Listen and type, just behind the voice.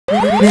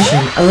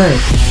Mission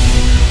alert.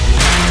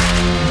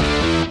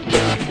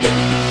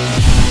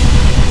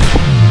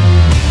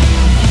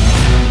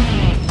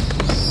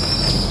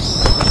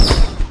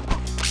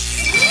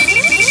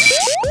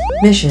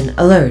 Mission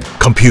alert.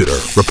 Computer,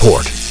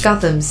 report.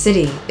 Gotham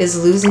City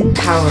is losing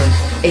power.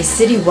 A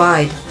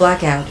citywide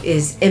blackout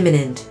is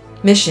imminent.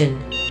 Mission,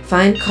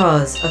 find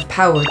cause of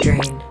power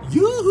drain.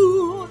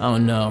 Yoo-hoo! Oh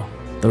no,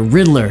 the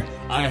Riddler.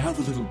 I have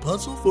a little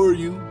puzzle for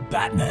you,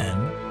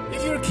 Batman.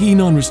 If you're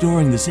keen on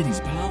restoring the city's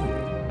power,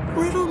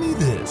 riddle me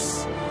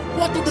this.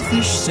 What did the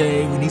fish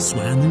say when he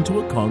swam into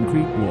a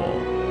concrete wall?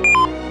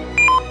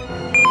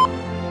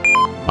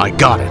 I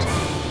got it.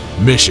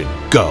 Mission,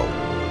 go.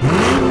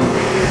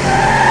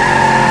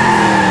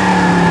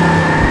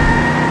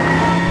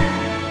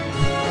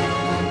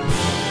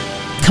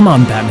 Come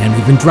on, Batman,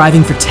 we've been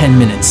driving for 10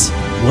 minutes.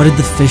 What did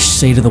the fish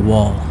say to the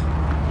wall?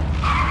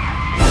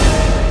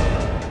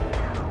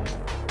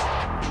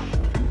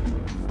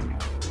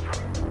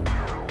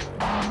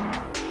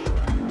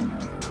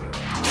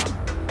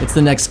 It's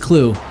the next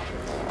clue.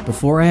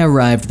 Before I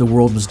arrived, the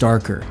world was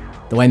darker.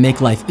 Though I make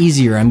life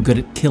easier, I'm good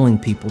at killing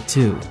people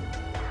too.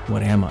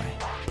 What am I?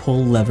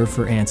 Pull lever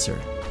for answer.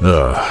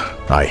 Ugh,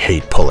 I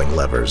hate pulling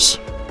levers.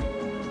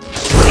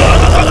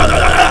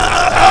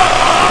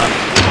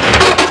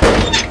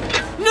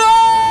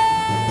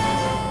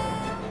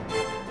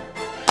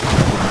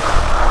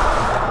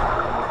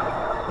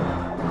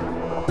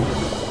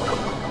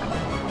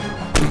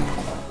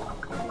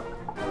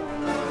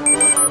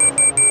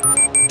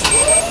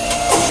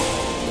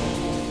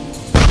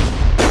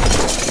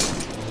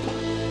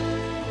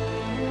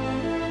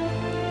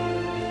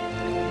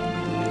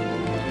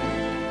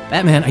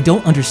 Batman, I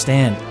don't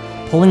understand.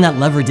 Pulling that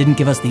lever didn't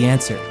give us the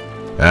answer.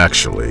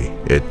 Actually,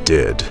 it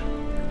did.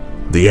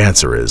 The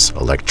answer is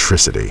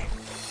electricity.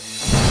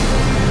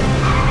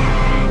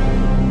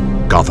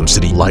 Gotham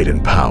City light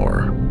and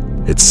power.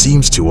 It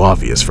seems too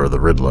obvious for the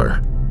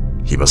Riddler.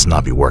 He must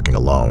not be working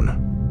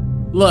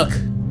alone. Look.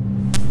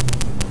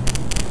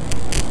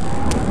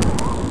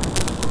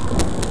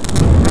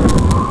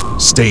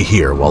 Stay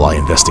here while I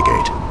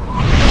investigate.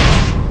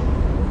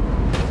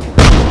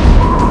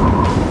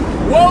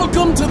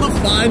 Welcome to the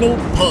final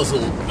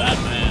puzzle,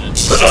 Batman.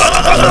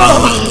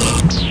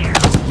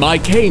 My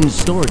cane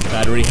storage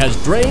battery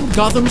has drained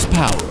Gotham's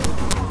power.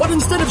 But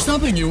instead of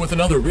stumping you with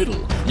another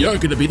riddle, you're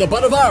gonna be the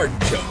butt of our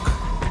joke.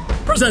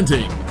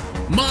 Presenting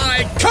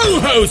my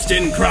co-host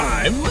in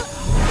crime,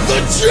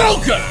 the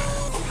Joker!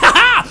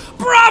 Ha-ha!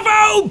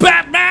 Bravo,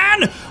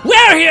 Batman!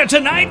 We're here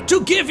tonight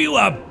to give you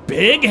a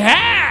big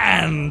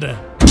hand!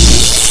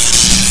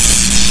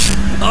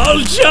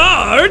 All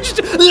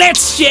charged?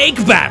 Let's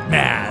shake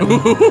Batman!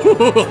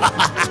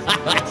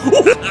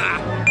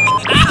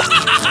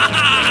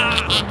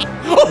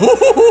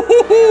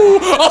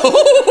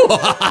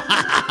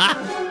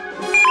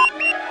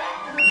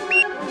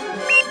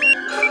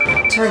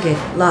 Target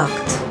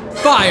locked.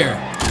 Fire!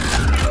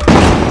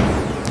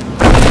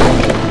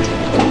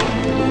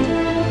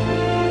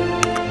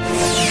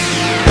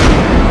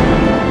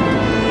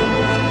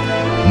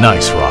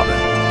 Nice,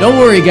 Robin. Don't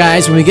worry,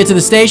 guys. When we get to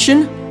the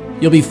station,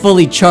 you'll be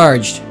fully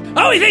charged.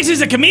 Oh, he thinks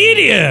he's a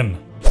comedian!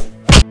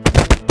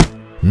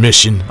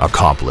 Mission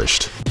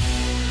accomplished.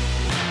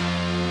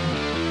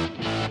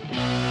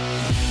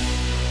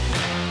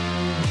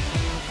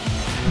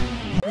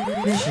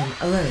 Mission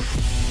alert.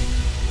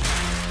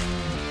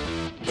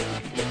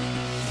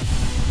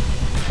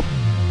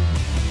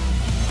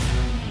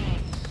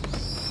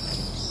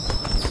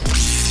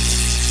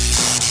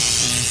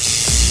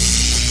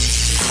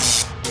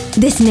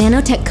 This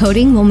nanotech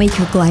coating will make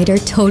your glider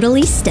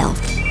totally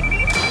stealth.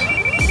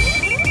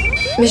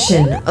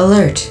 Mission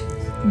alert.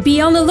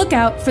 Be on the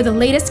lookout for the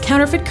latest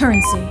counterfeit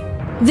currency.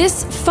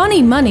 This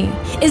funny money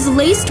is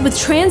laced with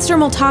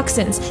transdermal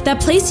toxins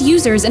that place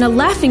users in a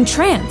laughing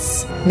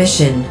trance.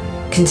 Mission,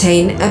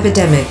 contain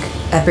epidemic.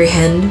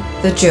 Apprehend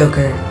the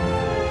Joker.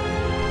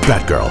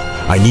 Batgirl,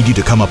 I need you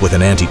to come up with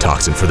an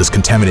antitoxin for this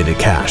contaminated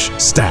cash.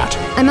 Stat.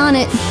 I'm on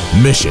it.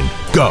 Mission,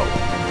 go.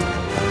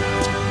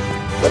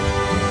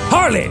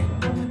 Harley!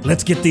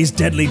 Let's get these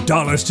deadly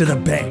dollars to the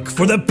bank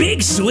for the big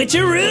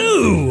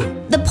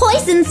switcheroo! The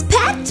poison's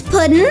packed,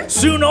 Puddin'.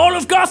 Soon all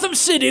of Gotham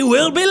City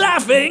will be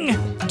laughing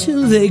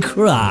till they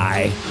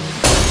cry.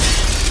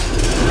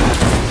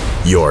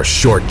 You're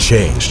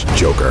shortchanged,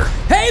 Joker.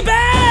 Hey,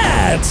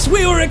 Bats!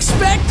 We were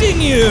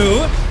expecting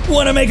you!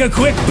 Wanna make a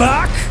quick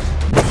buck?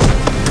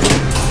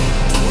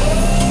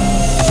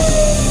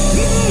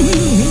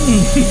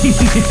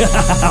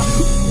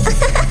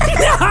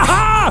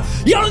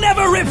 You'll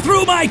never rip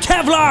through my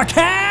Kevlar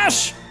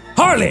cash!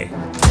 Harley,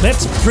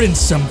 let's print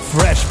some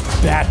fresh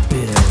bat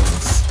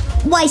bills.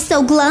 Why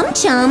so glum,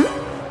 chum?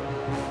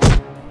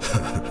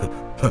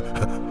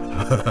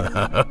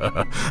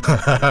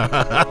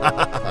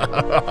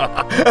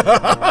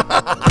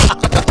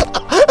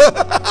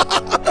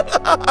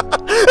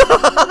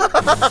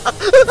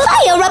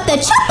 Fire up the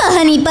chopper,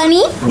 honey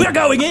bunny! We're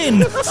going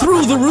in,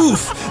 through the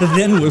roof.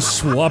 Then we're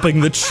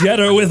swapping the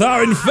cheddar with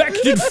our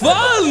infected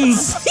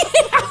funds.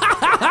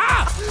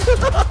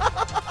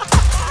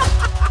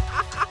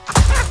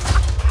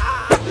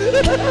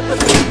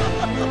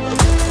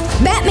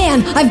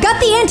 Batman, I've got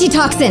the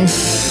antitoxin!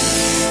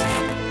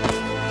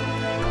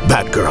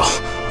 Batgirl,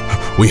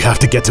 we have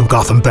to get to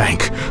Gotham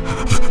Bank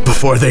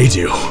before they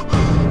do.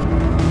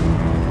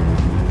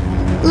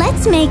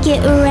 Let's make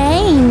it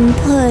rain,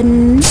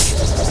 Puddin'.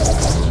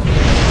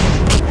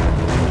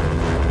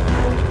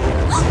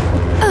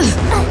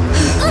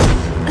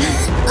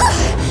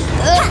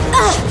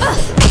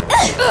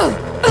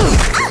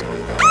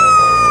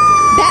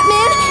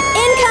 Batman,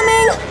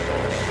 incoming!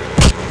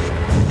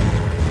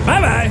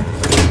 Bye-bye!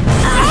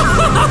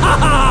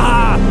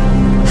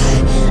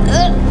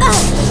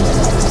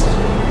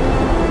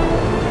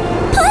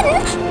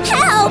 Puddin',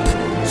 help!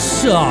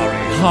 Sorry,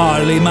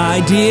 Harley,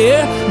 my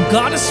dear.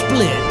 Got a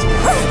split.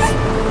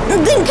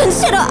 Then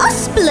consider a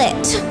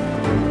split.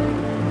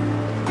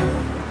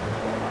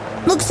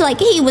 Looks like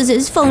he was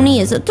as phony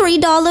as a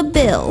 $3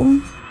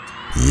 bill.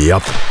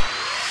 Yup.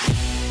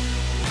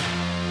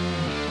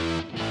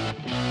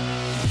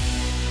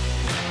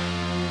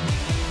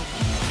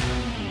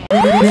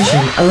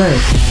 Mission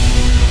alert.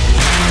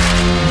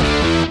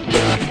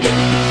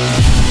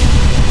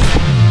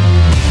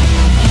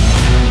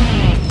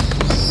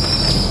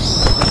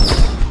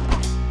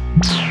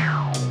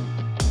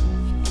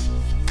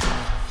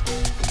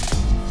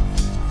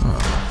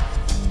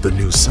 The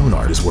new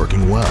sonar is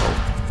working well.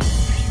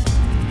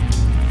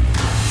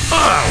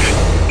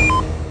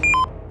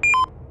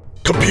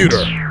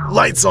 Computer,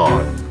 lights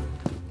on.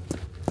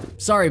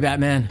 Sorry,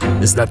 Batman.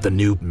 Is that the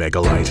new Mega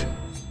Light?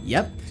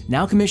 Yep.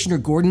 Now Commissioner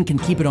Gordon can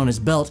keep it on his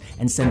belt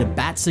and send a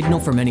bat signal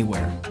from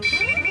anywhere.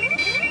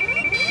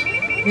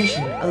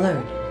 Mission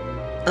alert.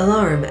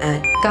 Alarm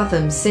at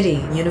Gotham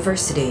City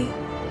University.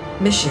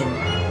 Mission: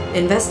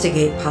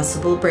 investigate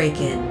possible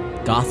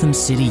break-in. Gotham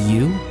City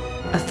U?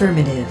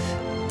 Affirmative.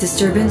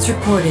 Disturbance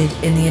reported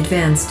in the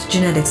Advanced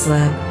Genetics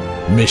Lab.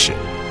 Mission,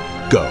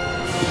 go.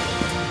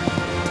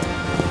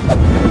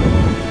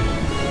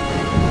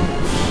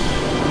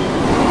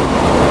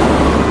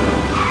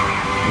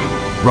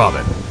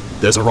 Robin,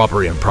 there's a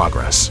robbery in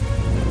progress.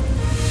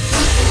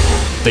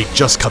 They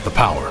just cut the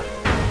power.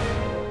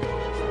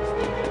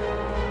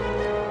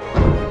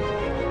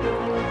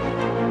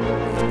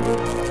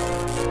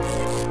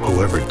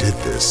 Whoever did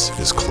this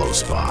is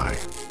close by.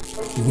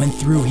 He went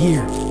through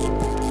here.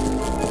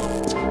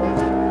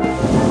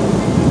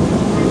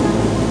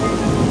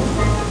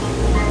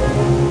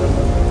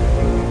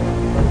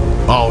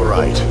 All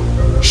right,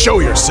 show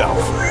yourself.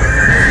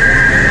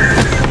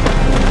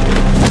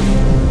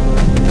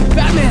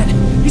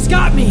 Batman! He's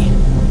got me!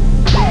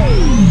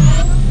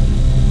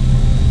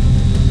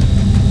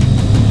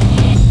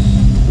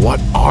 What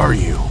are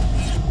you?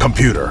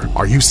 Computer,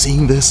 are you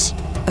seeing this?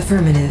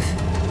 Affirmative.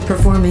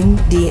 Performing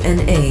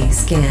DNA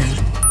scan.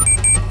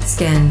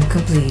 Scan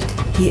complete.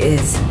 He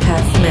is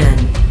half man,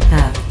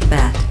 half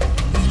bat.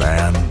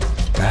 Man,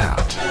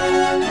 bat.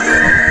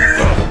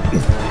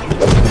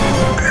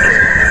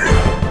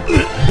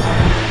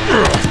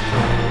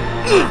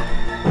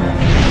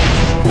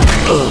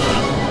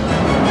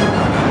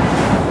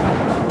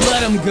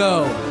 Let him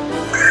go!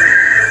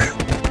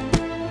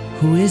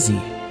 Who is he?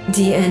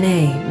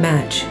 DNA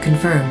match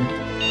confirmed.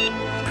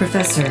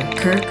 Professor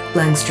Kirk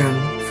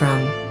Langstrom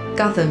from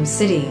Gotham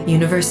City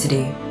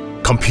University.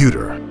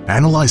 Computer,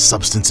 analyze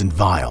substance in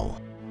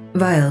vial.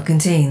 Vial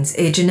contains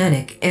a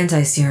genetic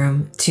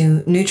anti-serum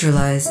to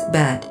neutralize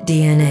bat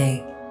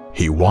DNA.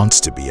 He wants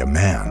to be a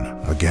man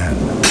again.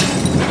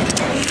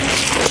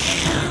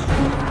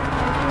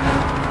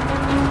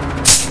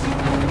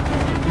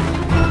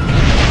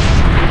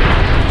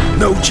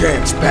 No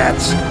chance,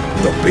 Bats.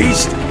 The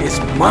beast is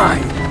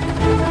mine.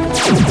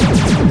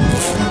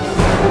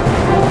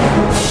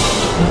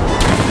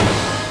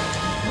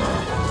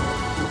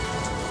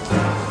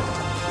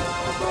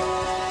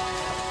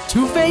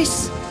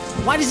 Two-Face?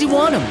 Why does he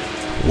want him?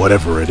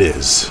 Whatever it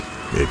is,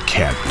 it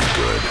can't be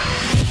good.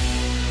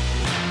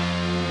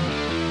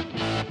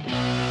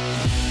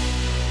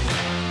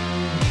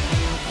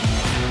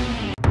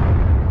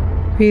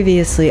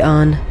 Previously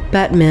on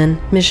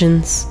Batman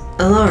missions.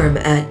 Alarm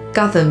at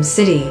Gotham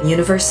City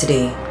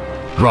University.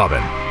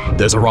 Robin,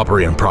 there's a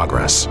robbery in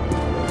progress.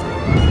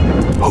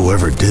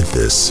 Whoever did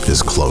this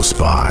is close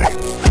by.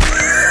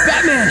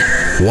 Batman!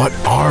 What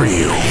are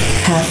you?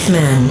 Half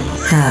man,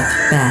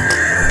 half bat.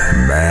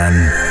 Man,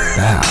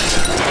 bat.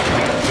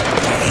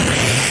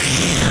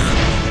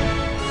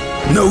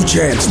 No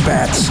chance,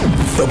 Bats.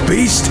 The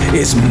beast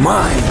is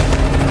mine.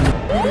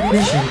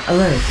 Mission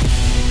alert.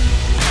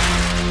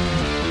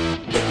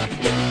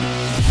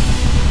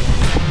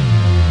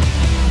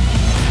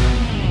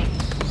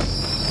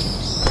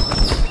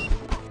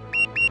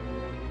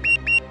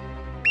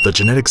 The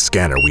genetic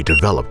scanner we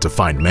developed to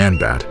find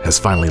Man-Bat has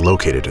finally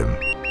located him.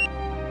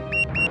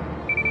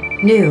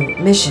 New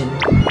mission.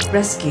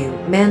 Rescue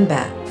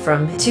Man-Bat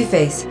from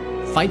Two-Face.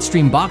 Fight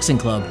Stream Boxing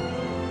Club.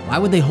 Why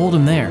would they hold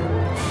him there?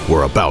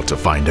 We're about to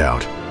find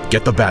out.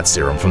 Get the Bat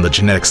Serum from the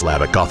genetics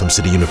lab at Gotham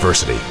City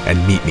University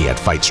and meet me at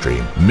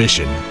Fightstream.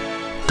 Mission,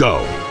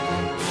 go!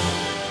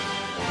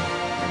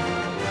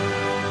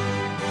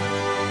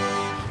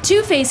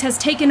 Two-Face has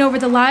taken over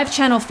the live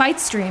channel fight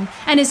stream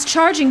and is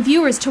charging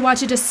viewers to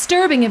watch a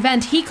disturbing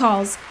event he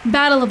calls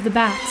Battle of the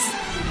Bats.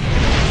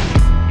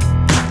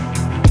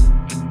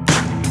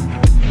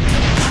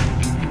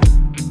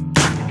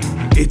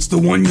 It's the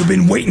one you've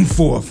been waiting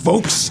for,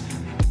 folks.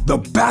 The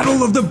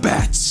Battle of the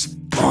Bats.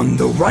 On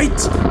the right,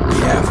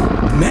 we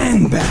have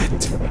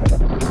Man-Bat.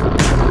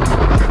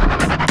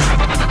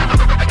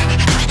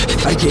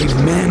 I gave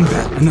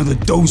Man-Bat another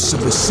dose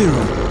of the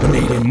serum that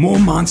made him more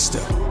monster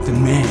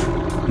than man.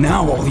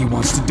 Now all he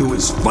wants to do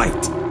is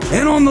fight.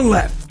 And on the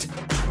left,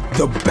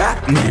 the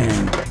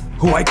Batman,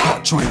 who I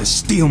caught trying to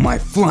steal my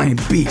flying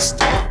beast.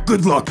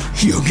 Good luck,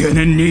 you're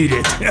gonna need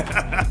it.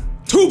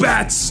 2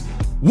 bats,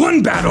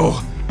 1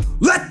 battle.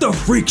 Let the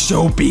freak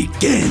show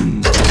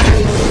begin!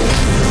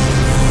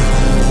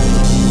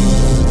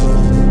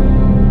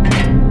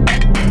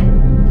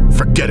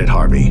 Forget it,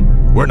 Harvey.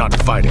 We're not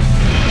fighting.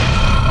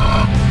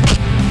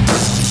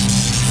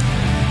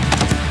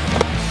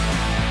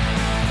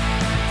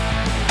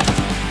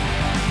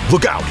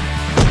 Look out!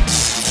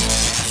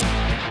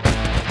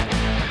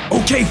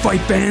 Okay,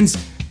 fight fans,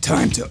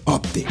 time to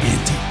up the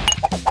ante.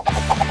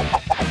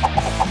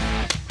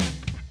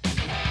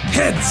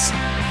 Heads!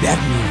 That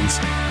means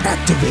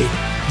activate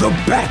the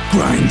Bat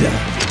Grinder.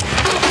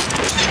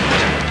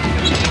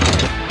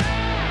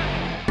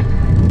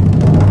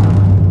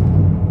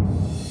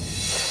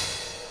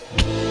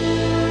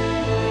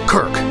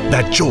 Kirk,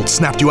 that jolt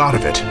snapped you out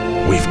of it.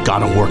 We've got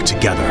to work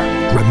together.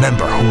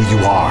 Remember who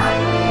you are.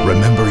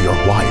 Remember your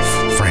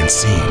wife,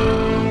 Francine.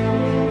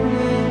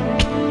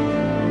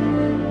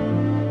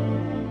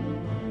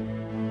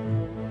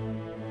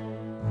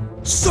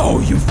 So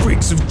you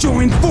freaks have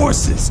joined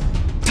forces.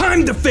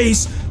 Time to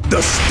face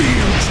the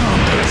Steel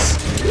Chompers.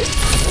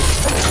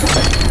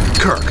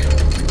 Kirk,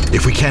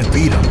 if we can't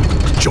beat him,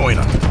 join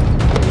him.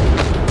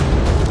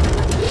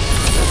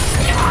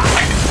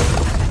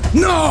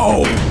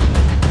 No!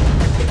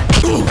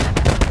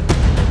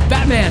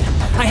 Batman,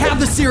 I have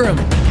the serum.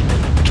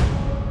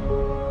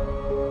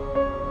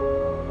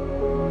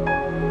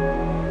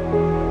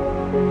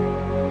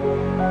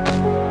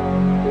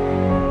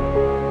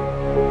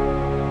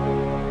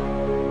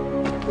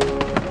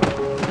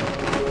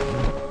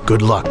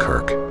 Good luck,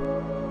 Kirk.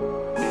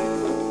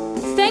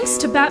 Thanks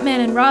to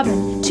Batman and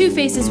Robin,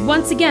 Two-Face is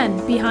once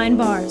again behind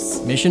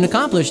bars. Mission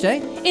accomplished,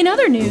 eh? In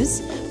other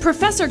news,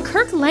 Professor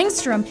Kirk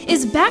Langstrom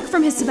is back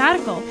from his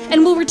sabbatical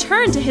and will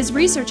return to his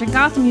research at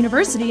Gotham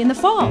University in the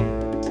fall.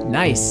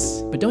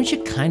 Nice, but don't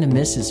you kind of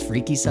miss his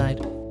freaky side?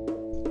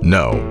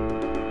 No,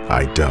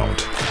 I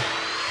don't.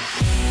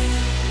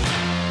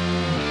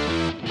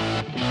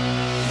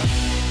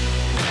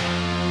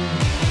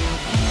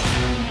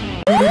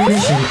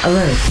 Mission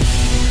alert.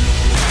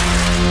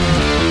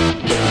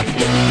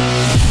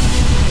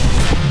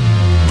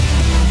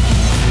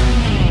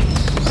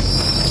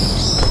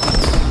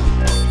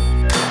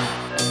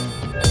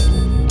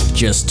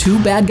 Just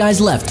 2 bad guys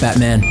left,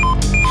 Batman.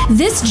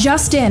 This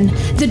just in,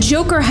 the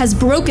Joker has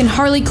broken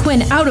Harley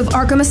Quinn out of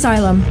Arkham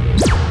Asylum.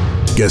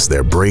 Guess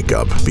their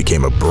breakup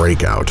became a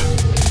breakout.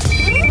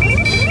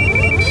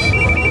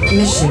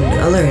 Mission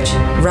alert.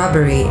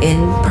 Robbery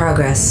in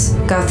progress.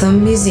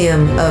 Gotham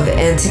Museum of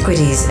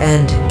Antiquities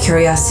and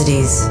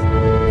Curiosities.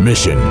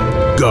 Mission,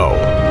 go.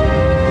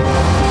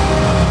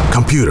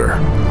 Computer,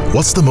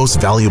 what's the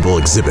most valuable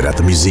exhibit at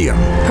the museum?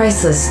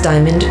 Priceless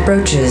diamond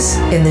brooches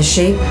in the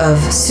shape of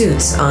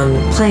suits on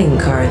playing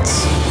cards.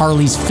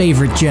 Harley's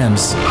favorite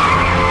gems.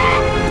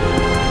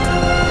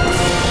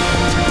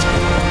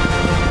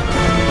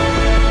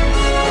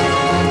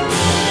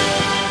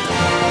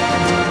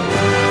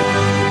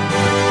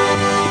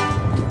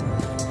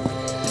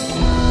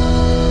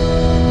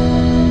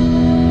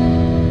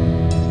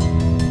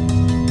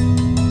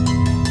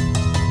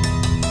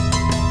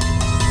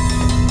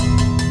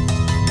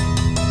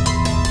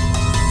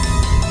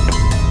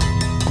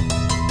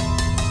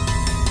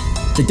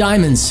 The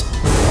diamonds,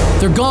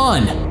 they're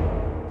gone.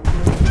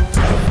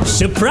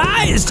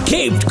 Surprised,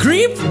 caped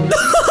creep?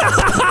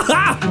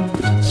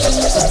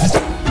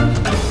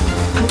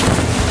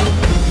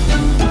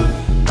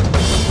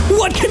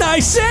 What can I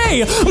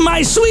say?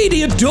 My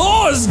sweetie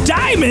adores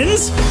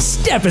diamonds.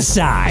 Step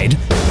aside.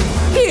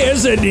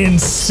 Here's an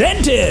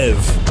incentive.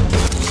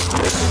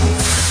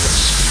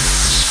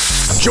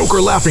 Joker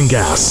laughing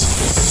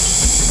gas.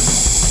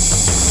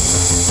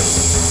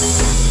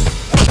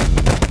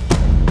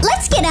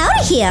 Get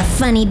out of here,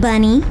 funny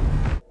bunny.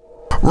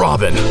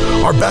 Robin,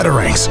 our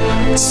batarangs.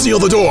 Seal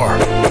the door.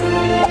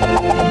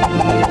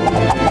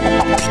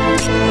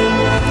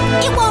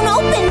 It won't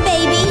open,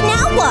 baby.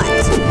 Now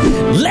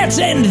what? Let's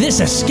end this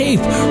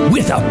escape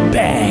with a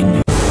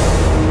bang.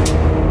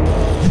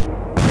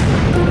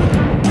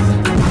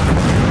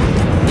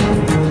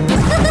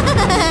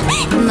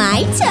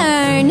 My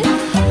turn.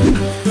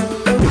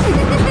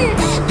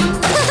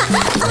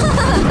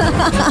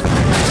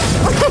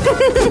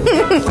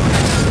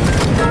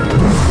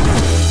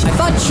 I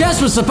thought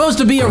chess was supposed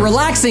to be a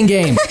relaxing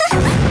game.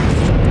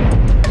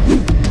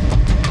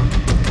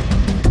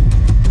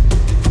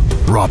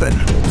 Robin,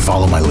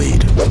 follow my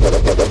lead.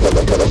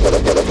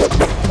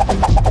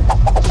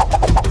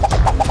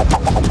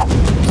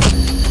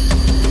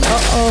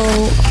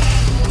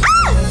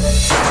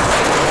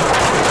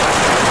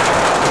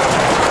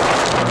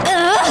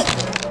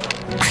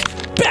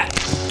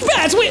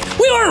 Bats, we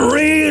weren't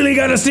really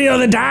gonna steal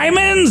the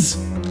diamonds!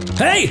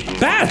 Hey,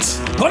 Bats,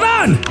 hold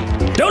on!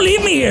 Don't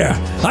leave me here!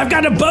 I've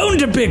got a bone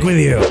to pick with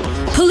you!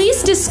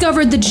 Police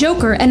discovered the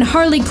Joker and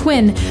Harley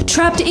Quinn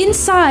trapped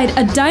inside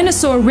a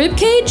dinosaur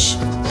ribcage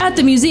at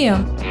the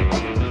museum.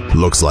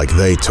 Looks like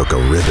they took a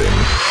ribbon.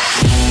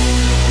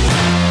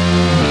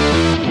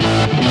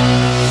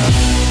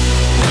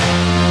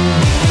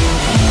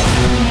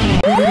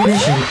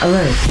 Mission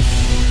alert.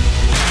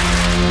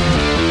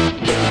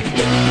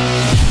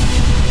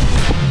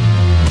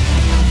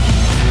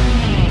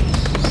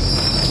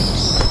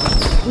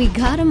 We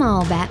got them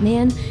all,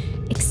 Batman,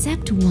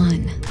 except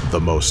one. The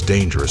most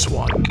dangerous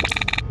one.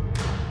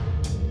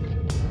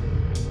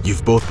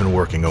 You've both been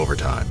working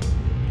overtime.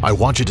 I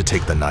want you to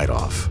take the night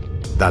off.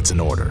 That's an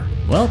order.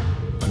 Well,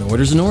 an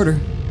order's an order.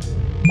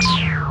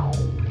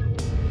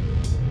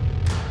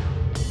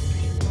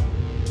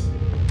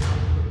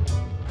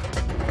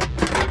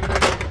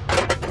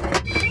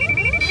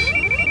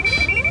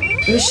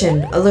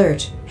 Mission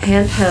alert.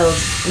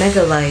 Handheld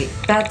Mega Light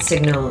bat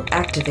signal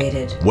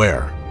activated.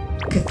 Where?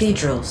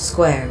 Cathedral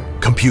Square.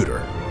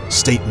 Computer.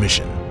 State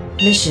mission.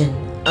 Mission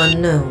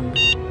unknown.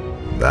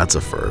 That's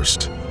a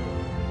first.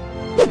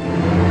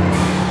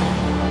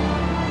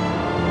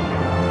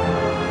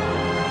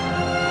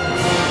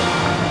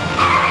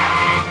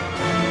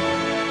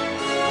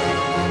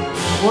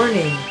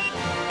 Warning.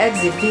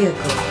 Exit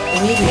vehicle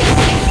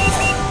immediately.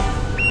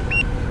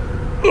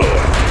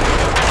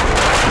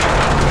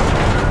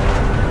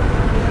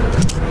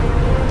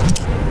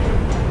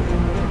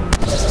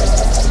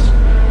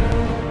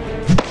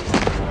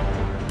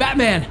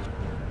 Batman!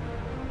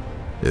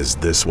 Is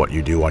this what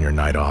you do on your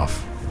night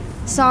off?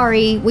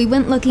 Sorry, we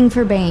went looking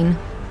for Bane.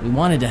 We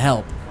wanted to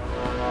help.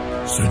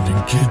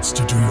 Sending kids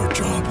to do your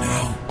job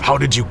now. How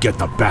did you get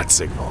the bat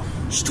signal?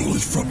 Stole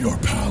it from your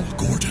pal,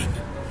 Gordon.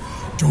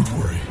 Don't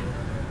worry.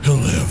 He'll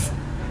live.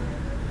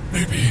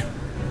 Maybe.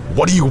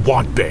 What do you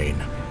want,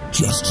 Bane?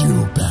 Just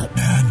you,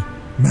 Batman.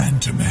 Man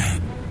to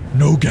man.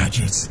 No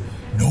gadgets.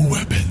 No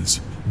weapons.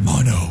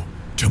 Mono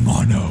to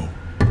mono.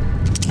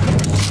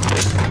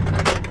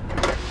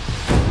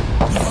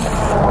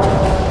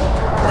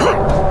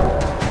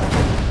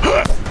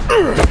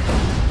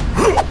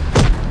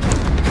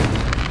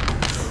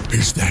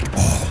 Is that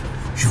all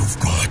you've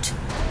got?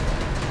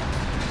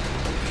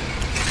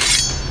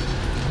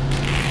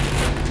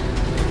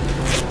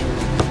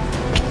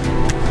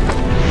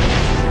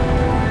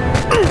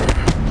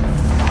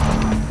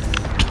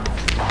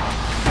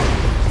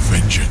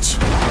 Vengeance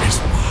is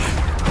mine.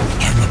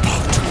 I'm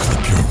about to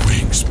clip your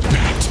wings,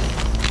 Bat.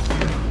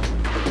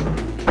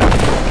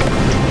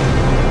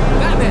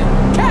 Batman,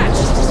 catch!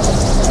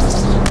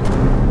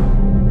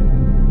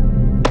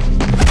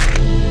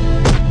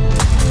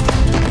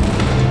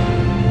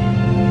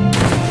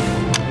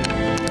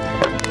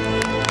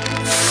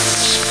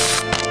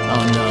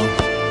 Oh no.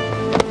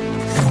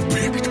 You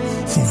picked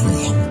the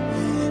wrong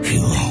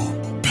hero.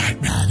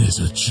 Batman is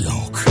a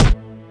joke.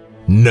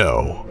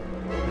 No.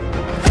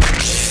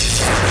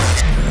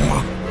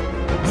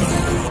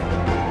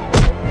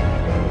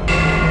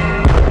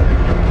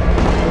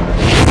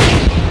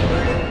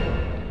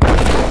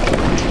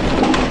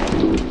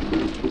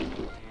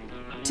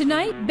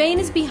 Tonight, Bane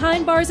is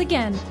behind bars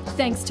again,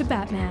 thanks to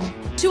Batman.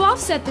 To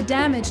offset the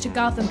damage to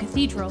Gotham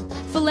Cathedral,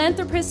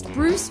 philanthropist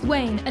Bruce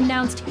Wayne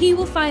announced he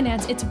will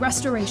finance its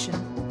restoration.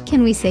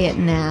 Can we say it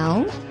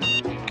now?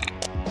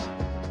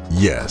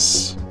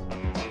 Yes.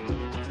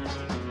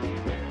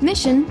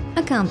 Mission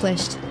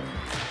accomplished.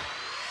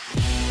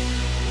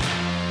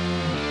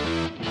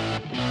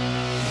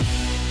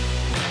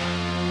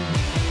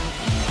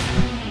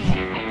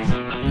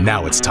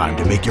 Now it's time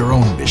to make your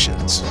own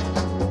missions.